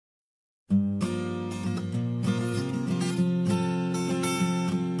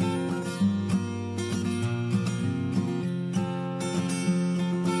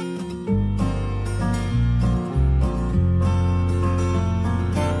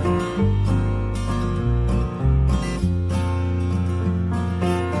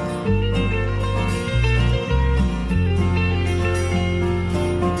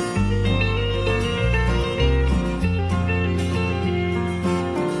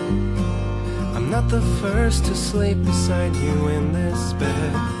not the first to sleep beside you in this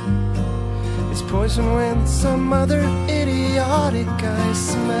bed. It's poison when some other idiotic I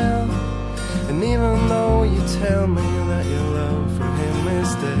smell. And even though you tell me that your love for him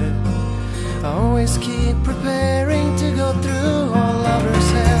is dead, I always keep preparing to go through all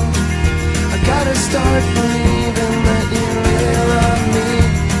lover's hell. I gotta start believing that you really love me.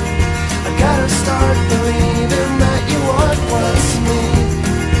 I gotta start believing that you want what's me.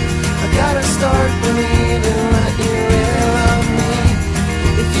 I gotta start believing that you really love me.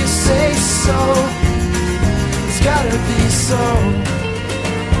 If you say so, it's gotta be so.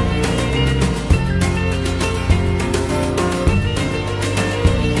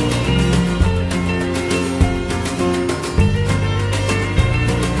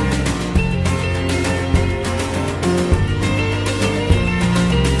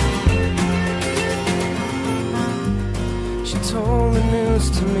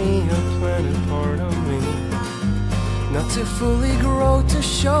 To me, a planted part of me, not to fully grow, to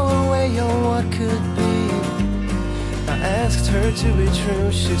show a way on what could be. I asked her to be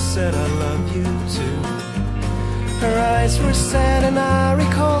true, she said I love you too. Her eyes were sad and I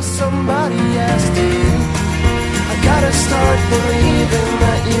recall somebody asked you. I gotta start believing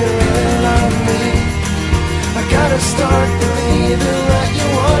that you really love me. I gotta start believing that you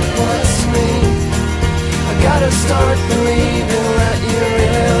want what's me. I gotta start believing that you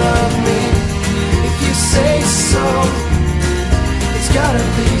really love me. If you say so, it's gotta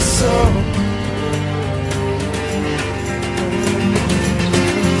be so.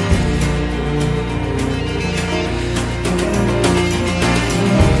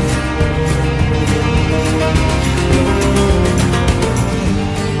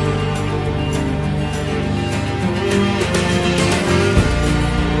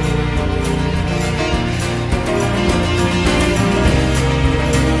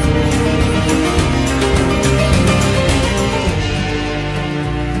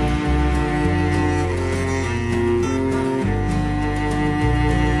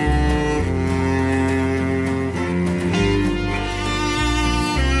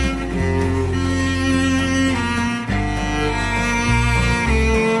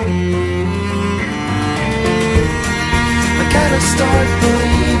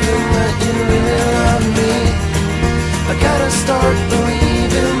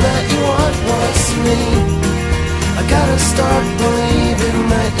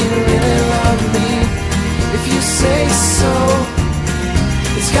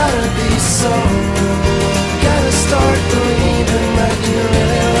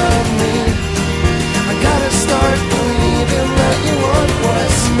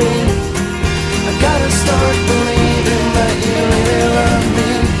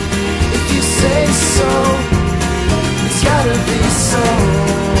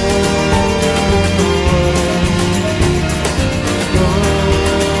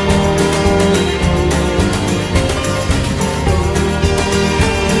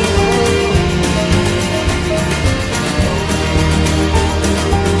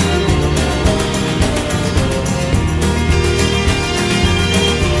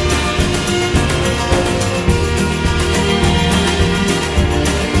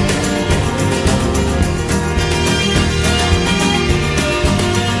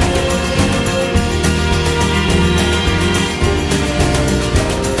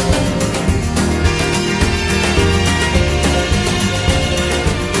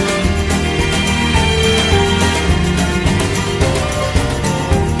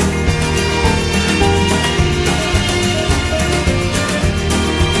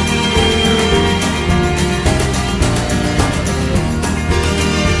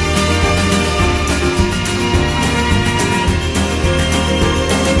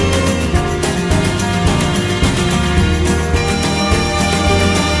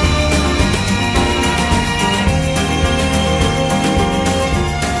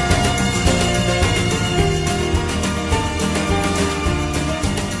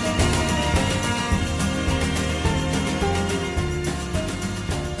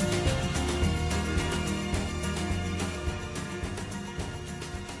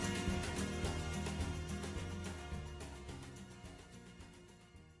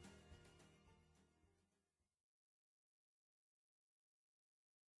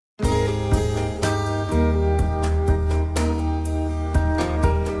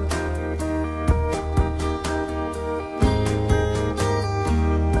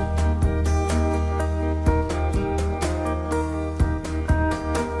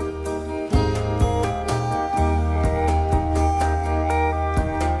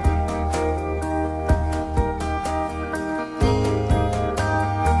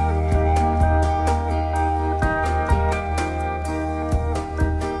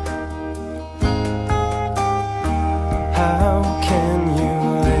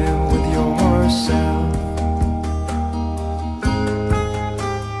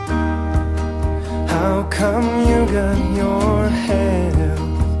 come you got your health?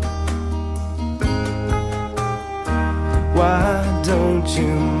 Why don't you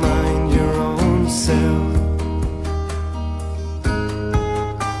mind your own self?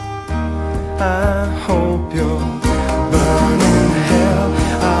 I hope you're burning hell.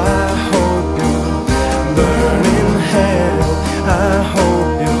 I hope you're burning hell. I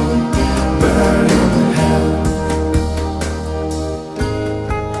hope you're burning hell.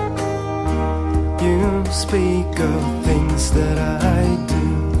 You speak of things that I do,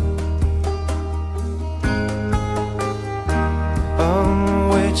 on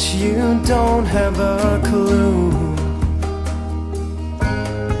which you don't have a clue.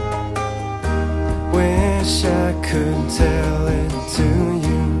 Wish I could tell it to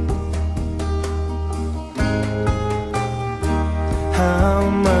you, how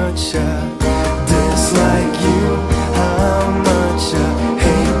much I dislike you, how much I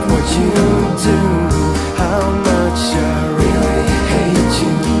hate what you do, how much I really hate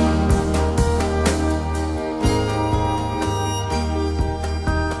you.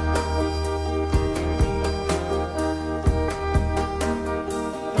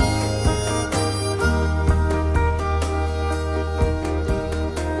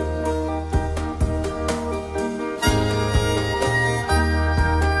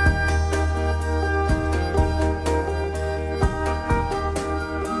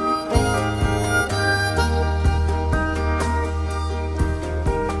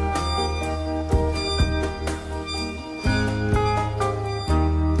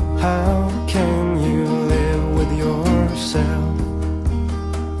 How can you live with yourself?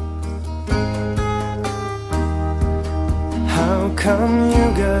 How come you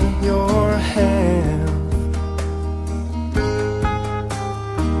got your health?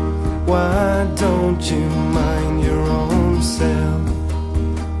 Why don't you mind your own self?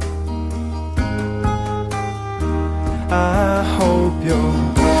 I hope you're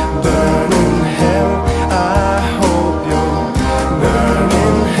burning hell. I hope you're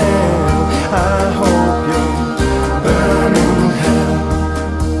burning hell. I hope you're burning hell.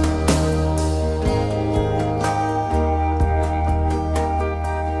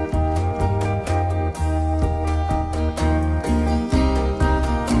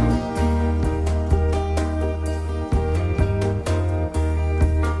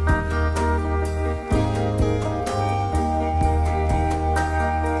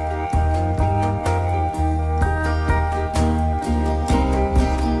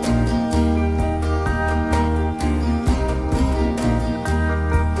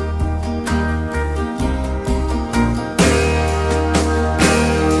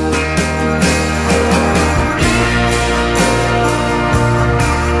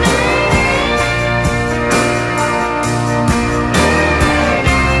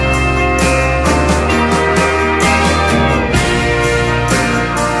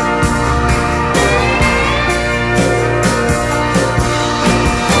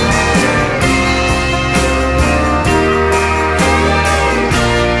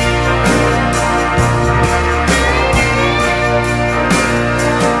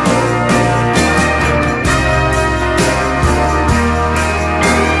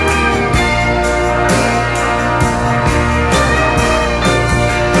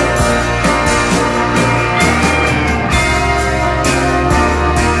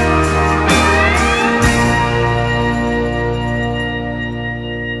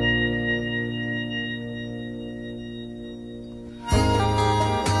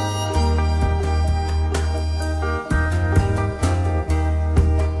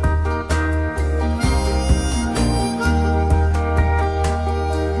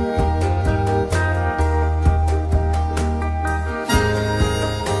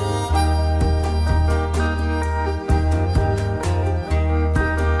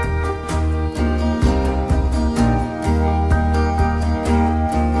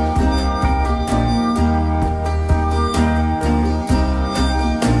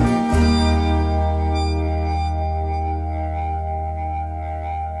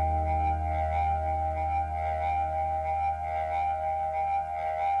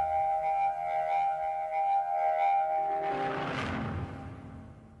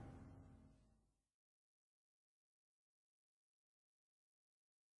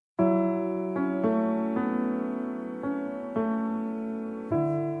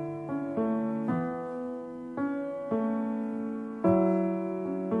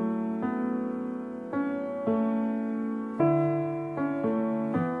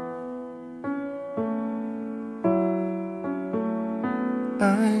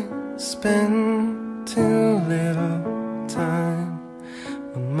 I spend too little time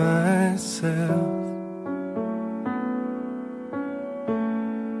on myself.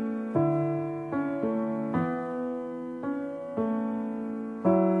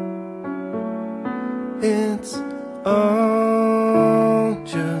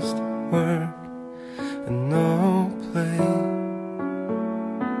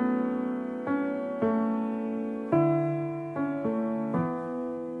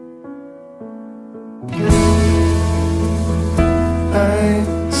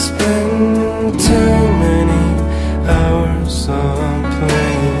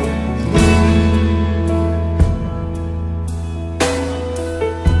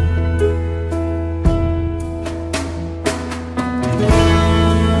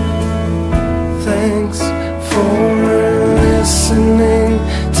 for listening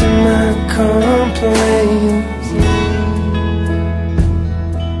to my complaints.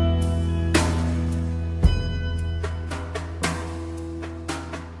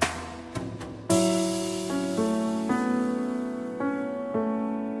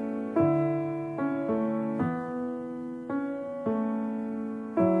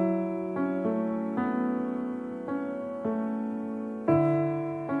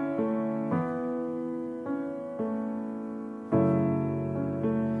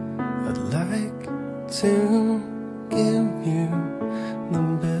 I'd like to give you the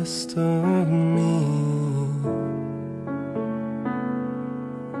best of me,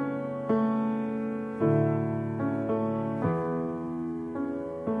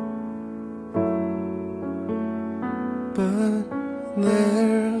 but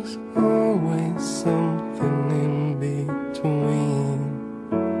there's always something in between.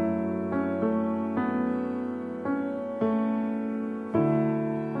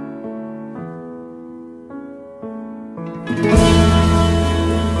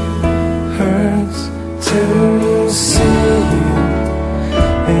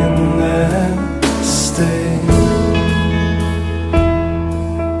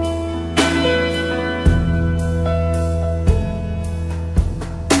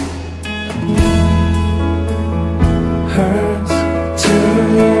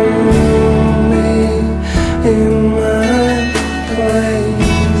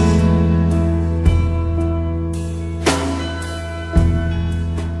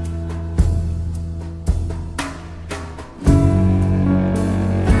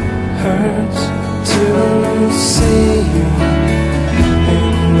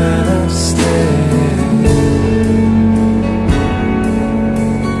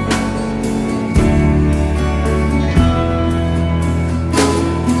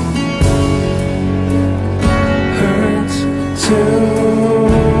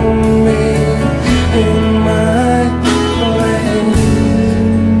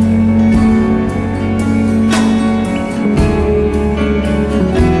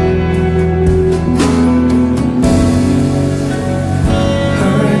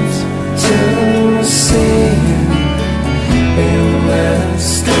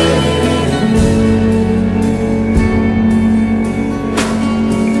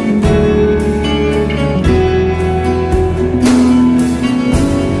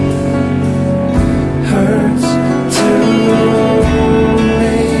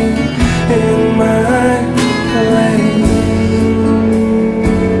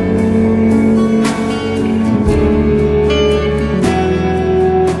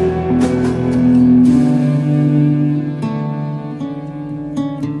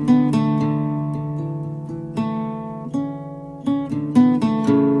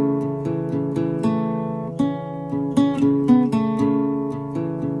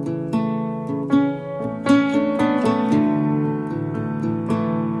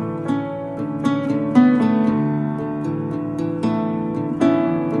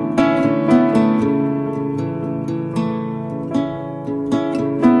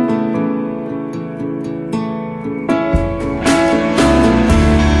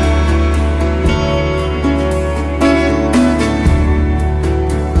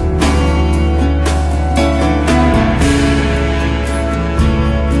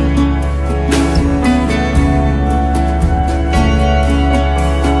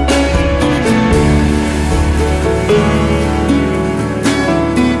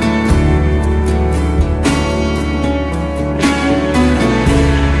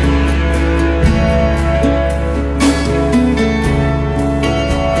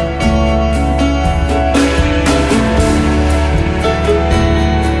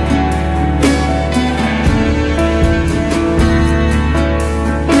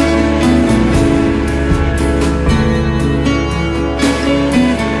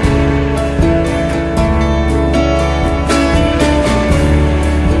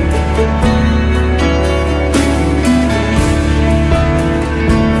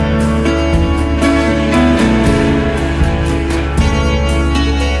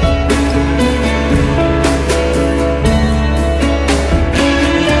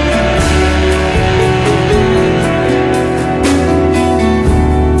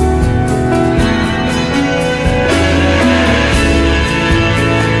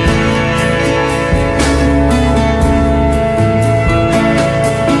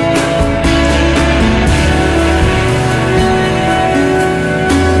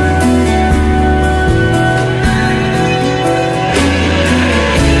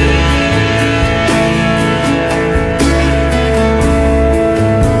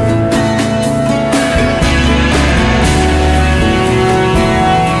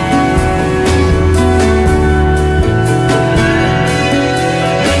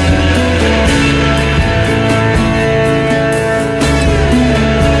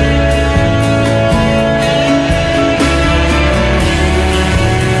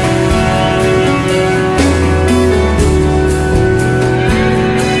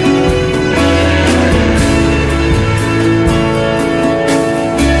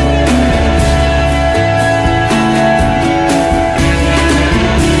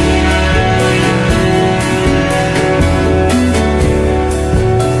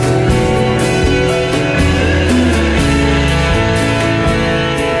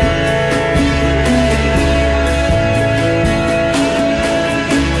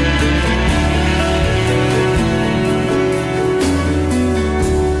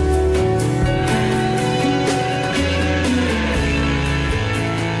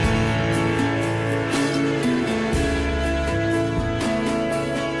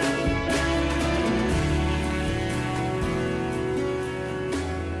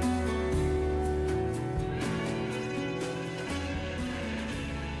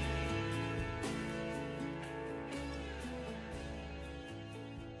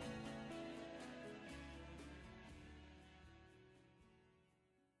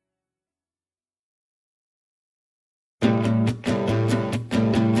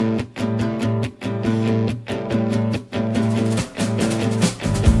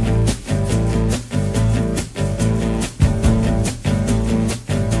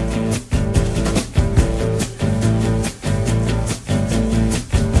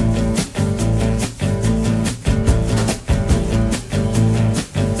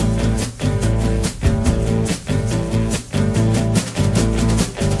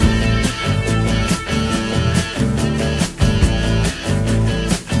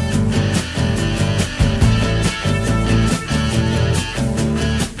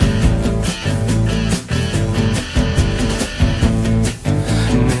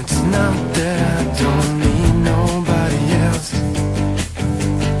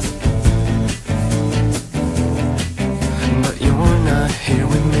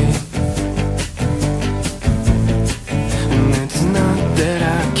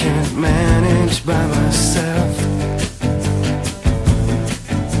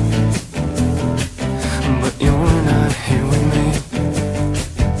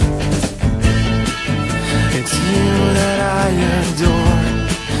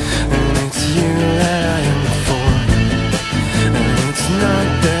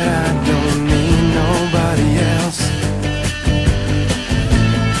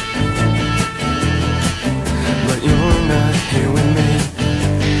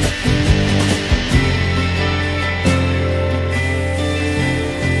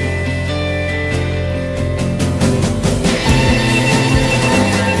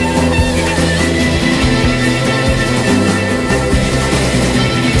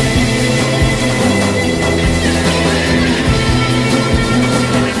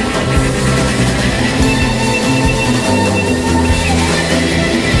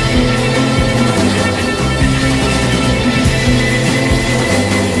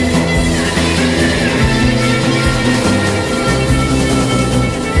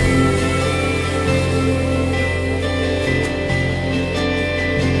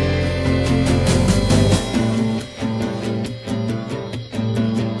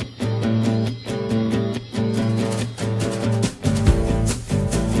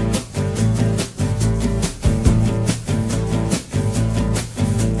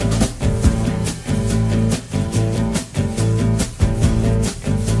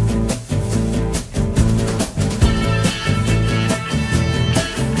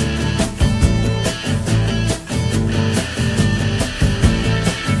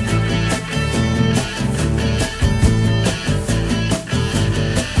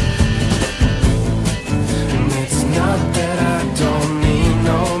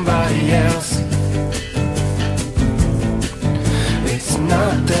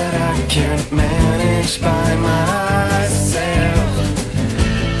 can't manage by myself.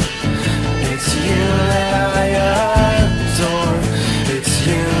 It's you that I adore, it's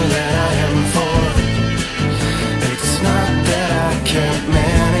you that I am for. It's not that I can't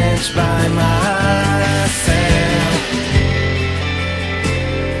manage by myself.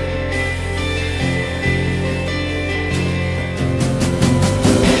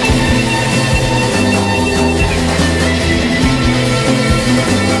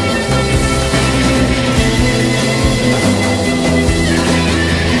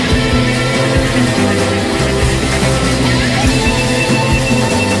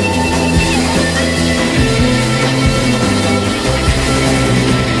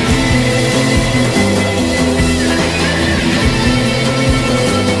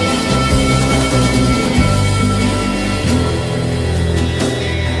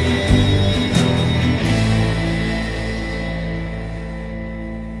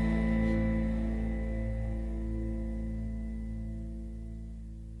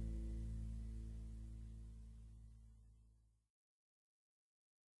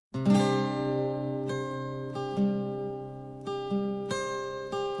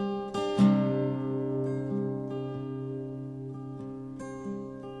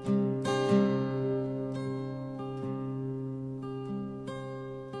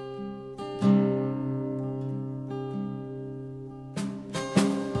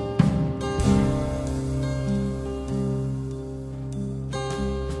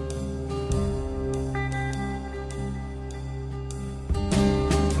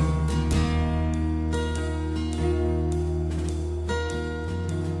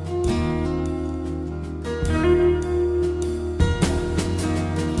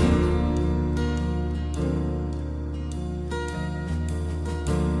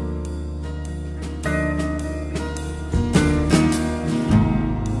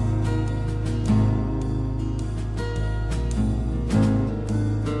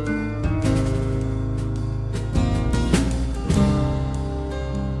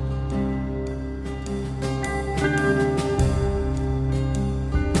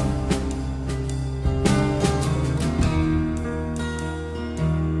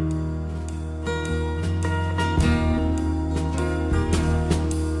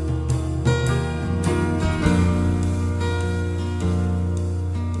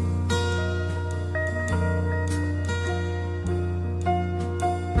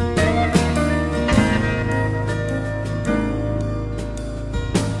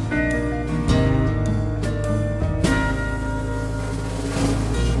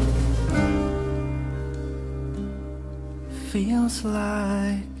 Feels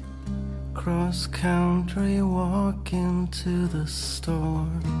like cross-country walking to the store.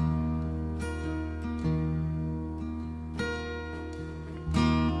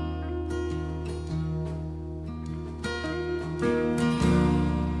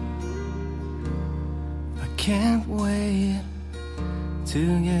 I can't wait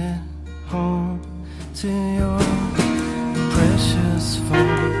to get home to your precious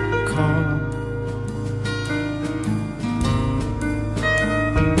phone call.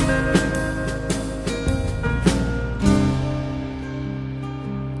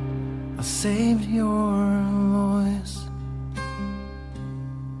 Saved your voice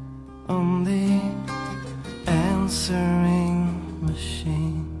on the answering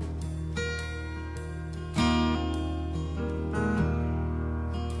machine.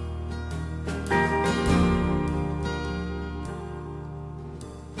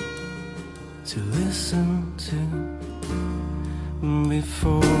 To listen to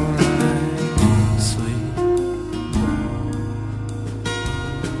before I sleep.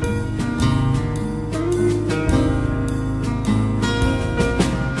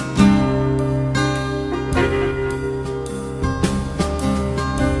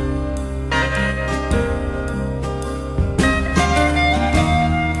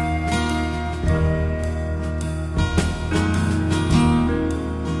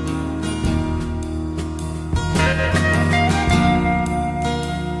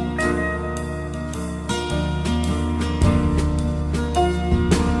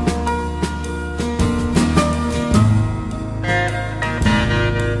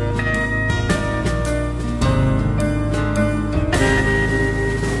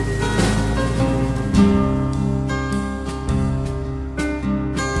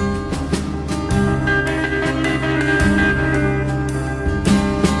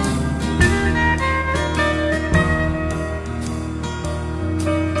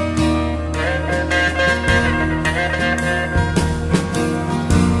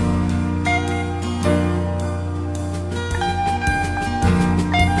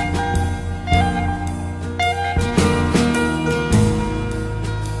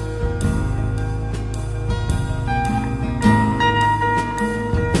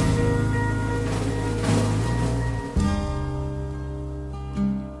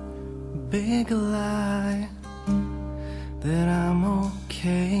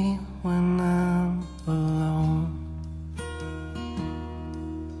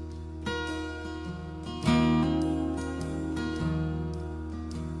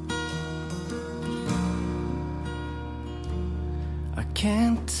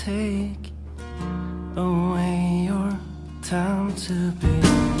 can't take away your time to be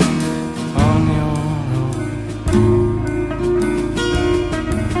on your own.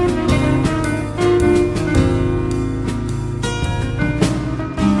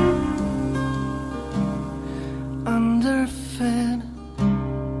 Underfed,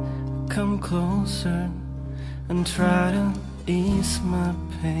 come closer and try to ease my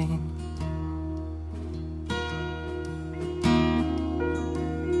pain.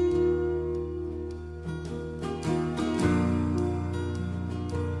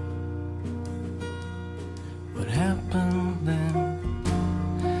 What happened then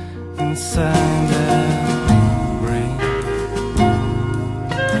inside that brain?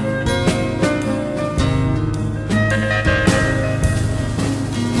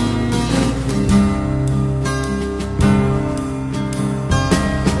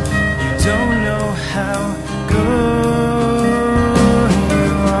 You don't know how good you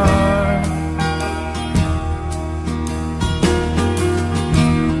are.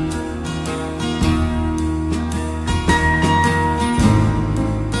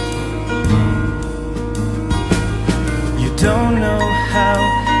 You don't know how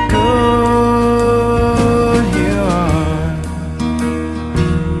good you are.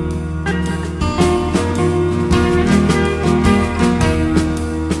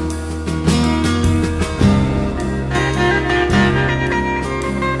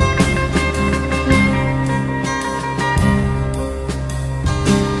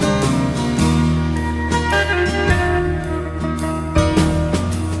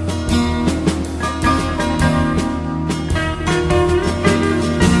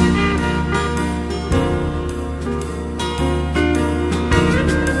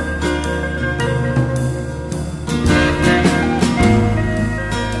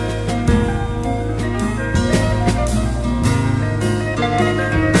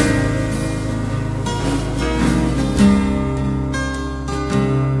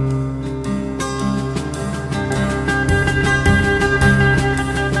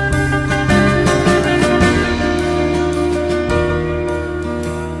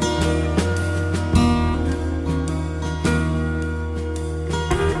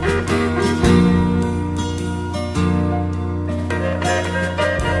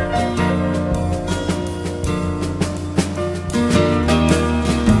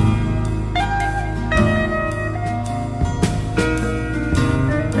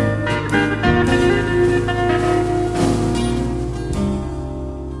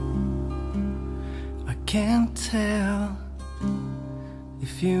 I can't tell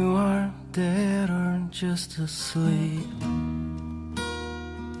if you are dead or just asleep.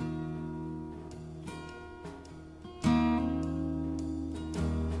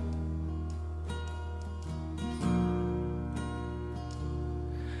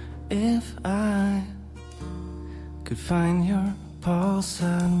 If I could find your pulse,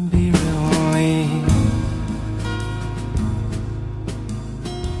 I'd be relieved.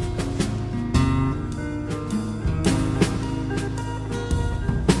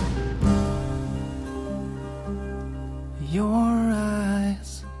 Your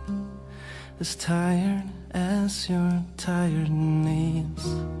eyes, as tired as your tired knees.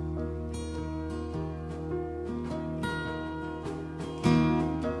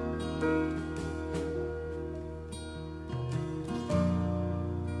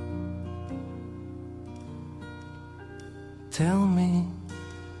 Tell me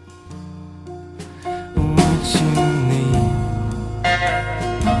what you need.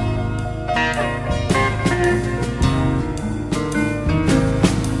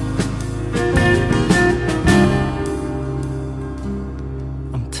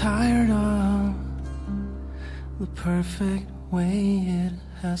 I'm tired of the perfect way it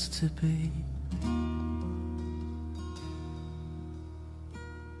has to be.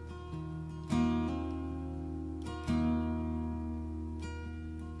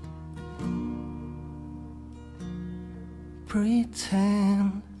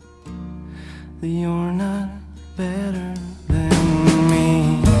 Pretend that you're not better than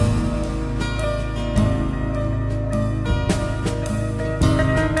me.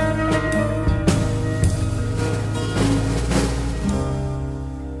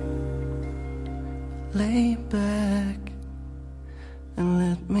 Lay back and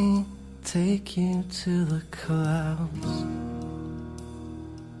let me take you to the clouds.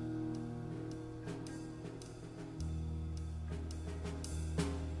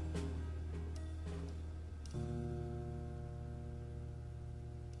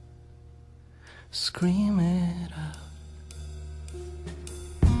 Scream it out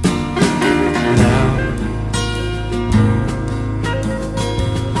loud.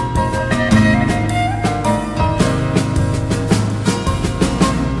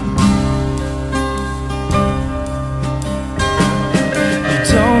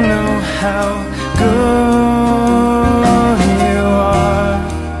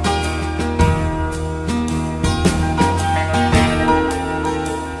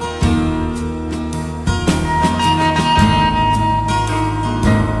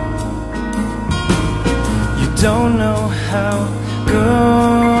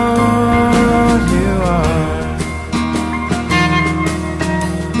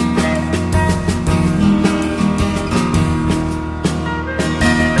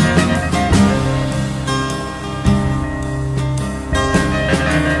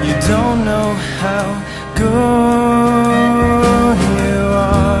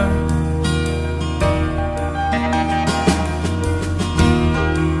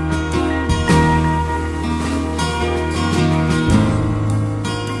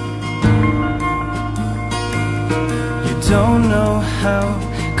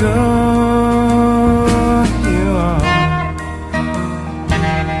 good you are.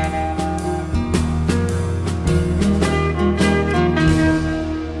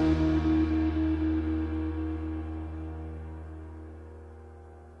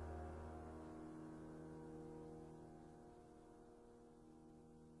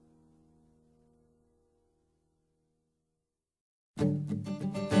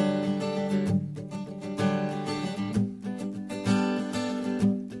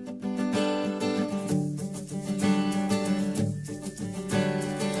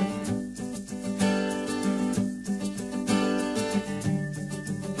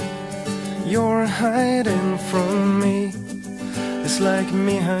 You're hiding from me. It's like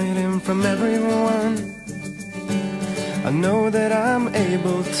me hiding from everyone. I know that I'm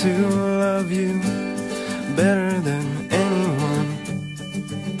able to love you better than anyone.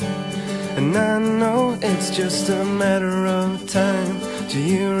 And I know it's just a matter of time till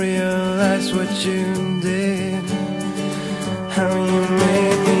you realize what you did, how you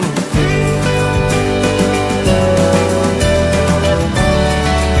made me feel.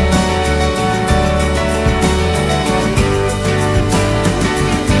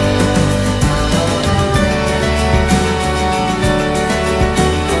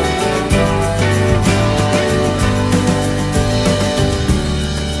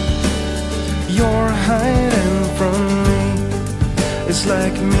 It's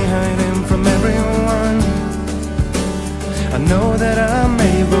like me hiding from everyone. I know that I'm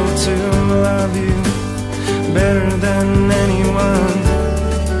able to love you better than anyone.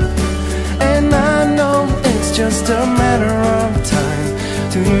 And I know it's just a matter of time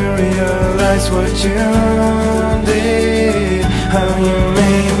till you realize what you did, how you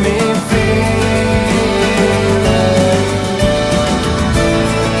made me feel.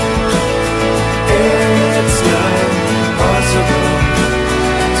 It's not possible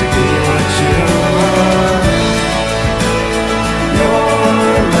to be what you are.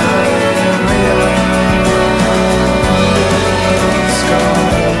 You're my real scar.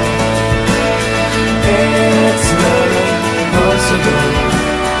 It's not possible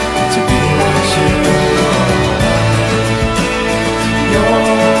to be what you are.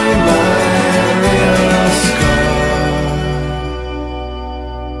 You're my real scar.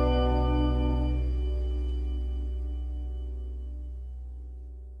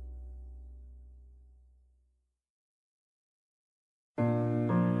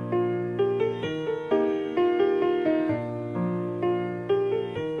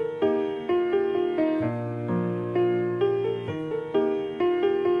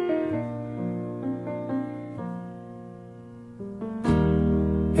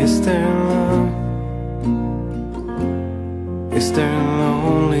 Is there love? Is there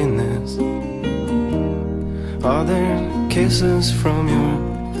loneliness? Are there kisses from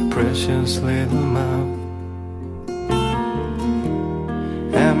your precious little mouth?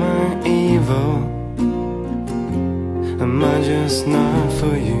 Am I evil? Am I just not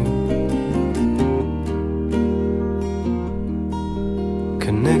for you?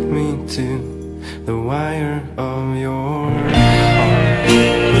 Connect me to the wire of your heart.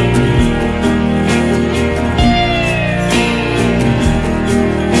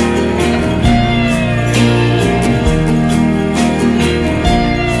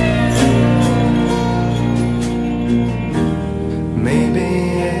 Maybe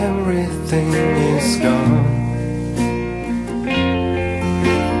everything is gone.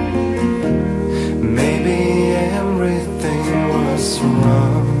 Maybe everything was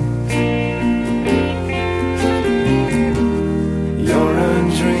wrong. You're a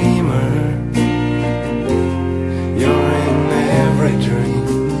dreamer. You're in every dream.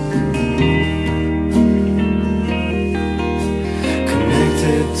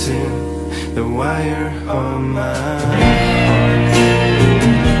 Connected to the wire of my heart.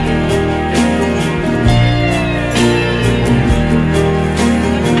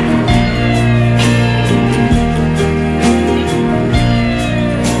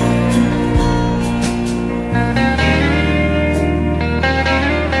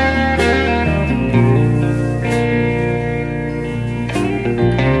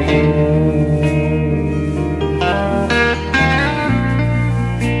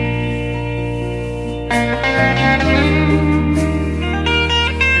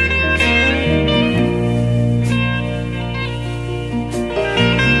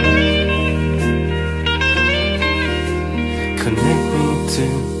 Connect me to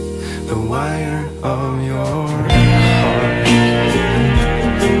the wire of your heart.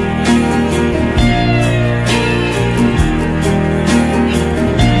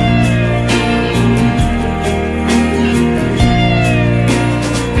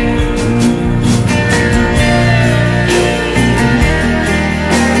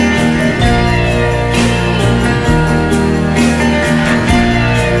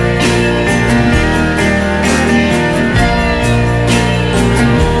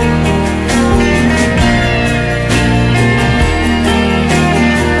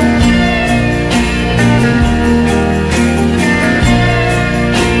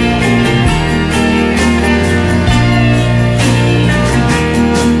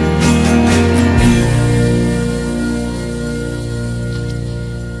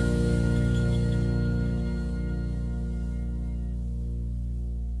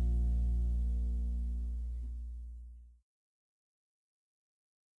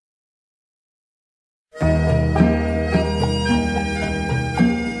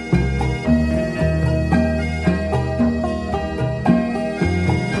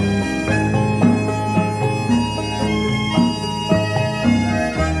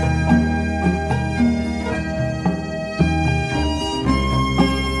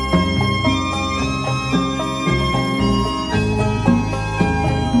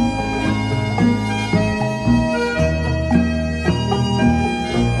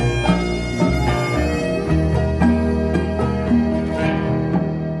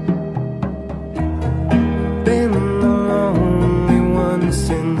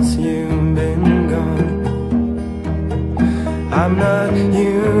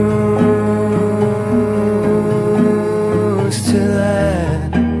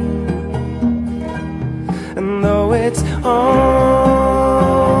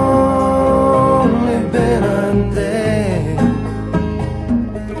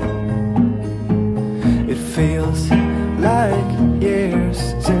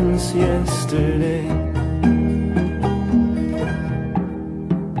 since yesterday.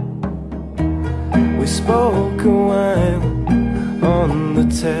 We spoke a while on the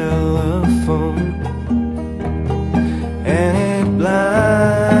telephone, and it blinded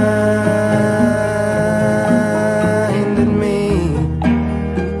me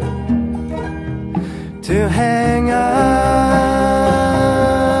to hang up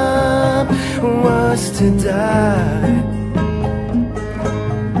was to die.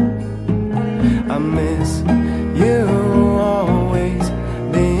 I miss you always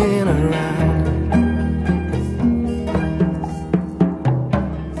being around.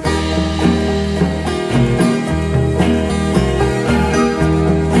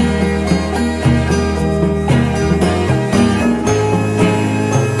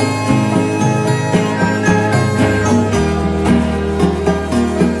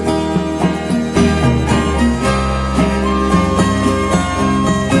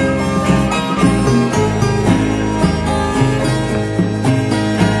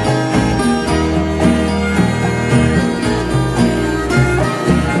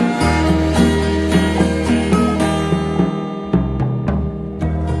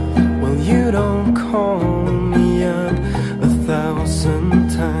 You don't call me up 1,000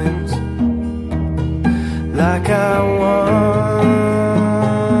 times like I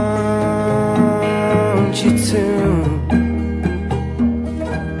want you to.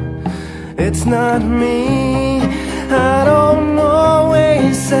 It's not me, I don't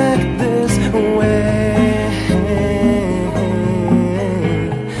always act this way.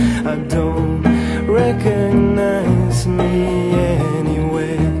 I don't recognize me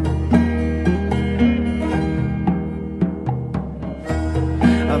anyway.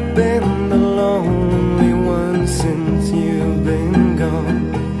 I've been the lonely one since you've been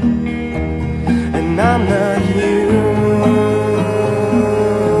gone, and I'm not used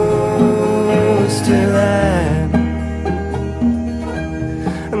to that.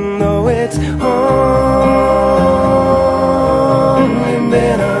 And though it's only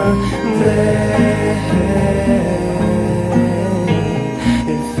been a day,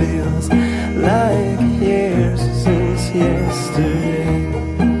 it feels like years since yesterday.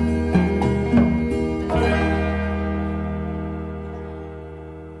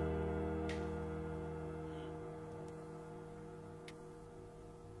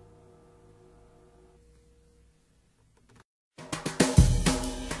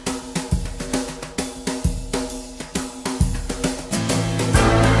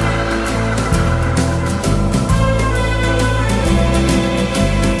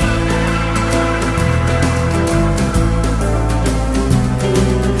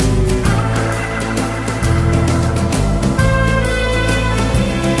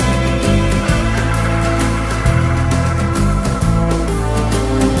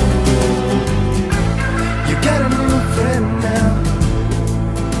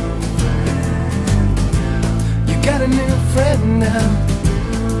 Got a new friend now.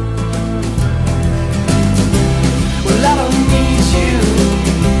 Well, I don't need you,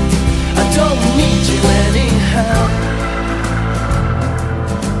 I don't need you anyhow.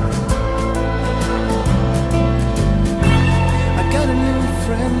 I got a new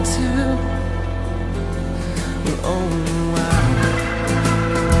friend too. Well, oh wow.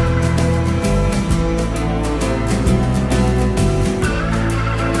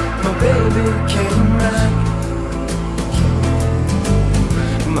 My baby came back,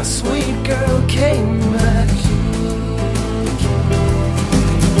 my sweet girl came back.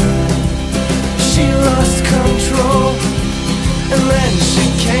 She lost control, and then she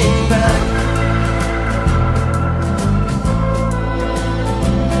came back.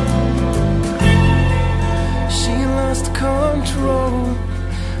 She lost control,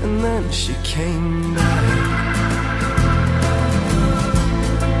 and then she came back.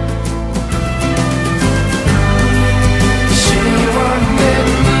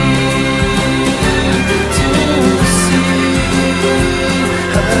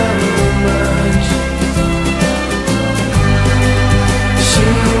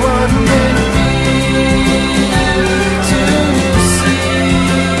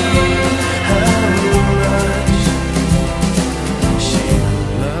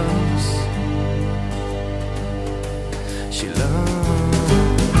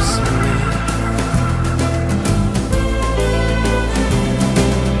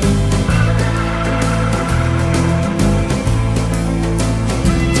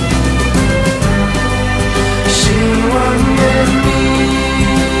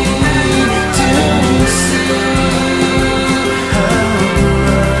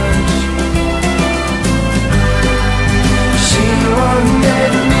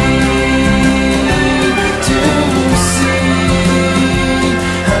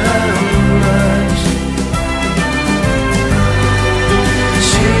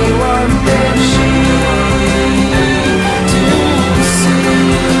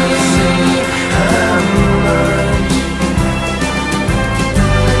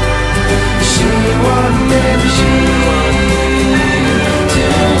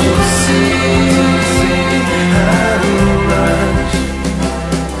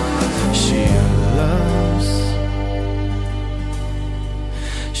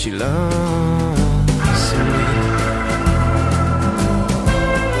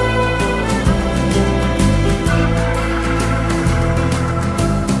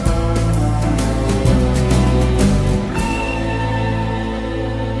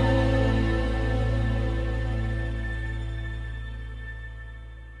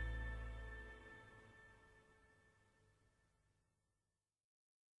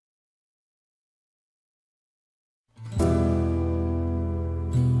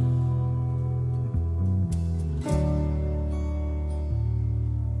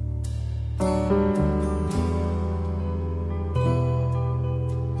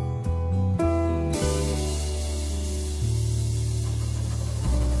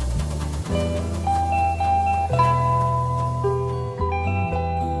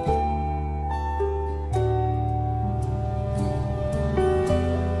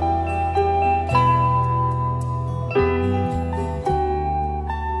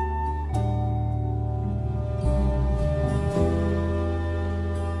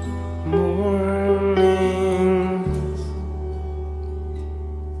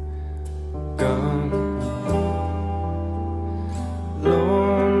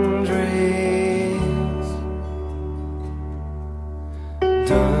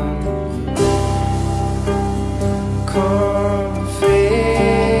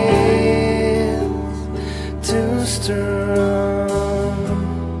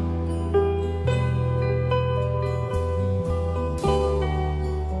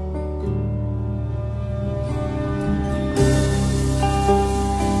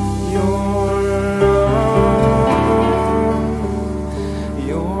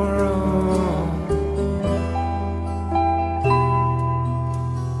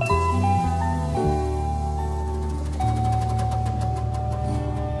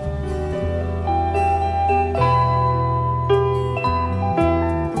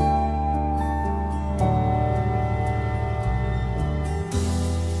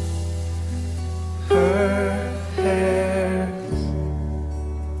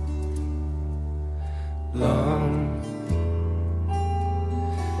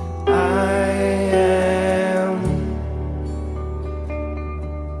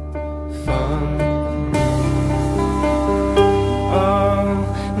 Fun.